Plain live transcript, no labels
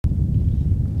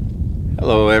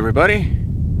Hello everybody.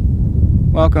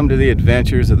 Welcome to the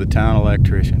adventures of the town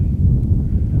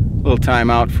electrician. A little time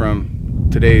out from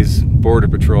today's border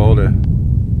patrol to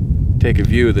take a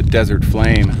view of the desert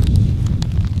flame.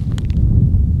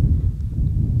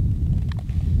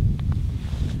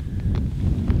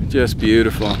 Just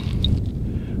beautiful.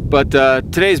 But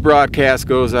today's broadcast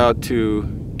goes out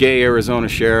to gay Arizona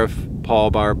Sheriff Paul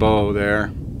Babeu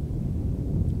there,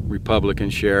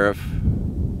 Republican sheriff.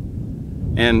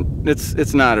 And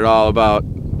it's not at all about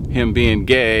him being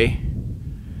gay,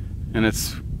 and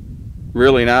it's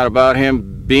really not about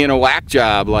him being a whack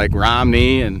job like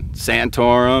Romney and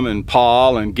Santorum and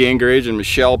Paul and Gingrich and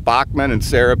Michelle Bachmann and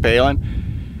Sarah Palin.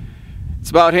 It's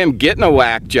about him getting a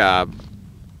whack job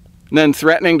and then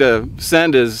threatening to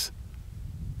send his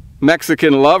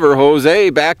Mexican lover Jose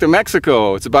back to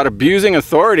Mexico. It's about abusing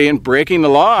authority and breaking the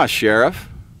law, Sheriff.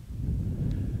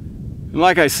 And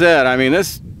like I said, I mean,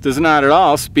 this does not at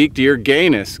all speak to your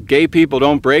gayness. Gay people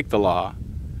don't break the law.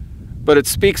 But it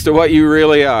speaks to what you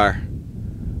really are,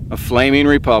 a flaming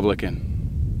Republican.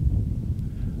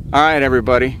 All right,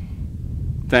 everybody.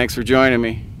 Thanks for joining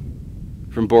me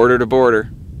from border to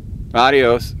border.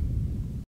 Adios.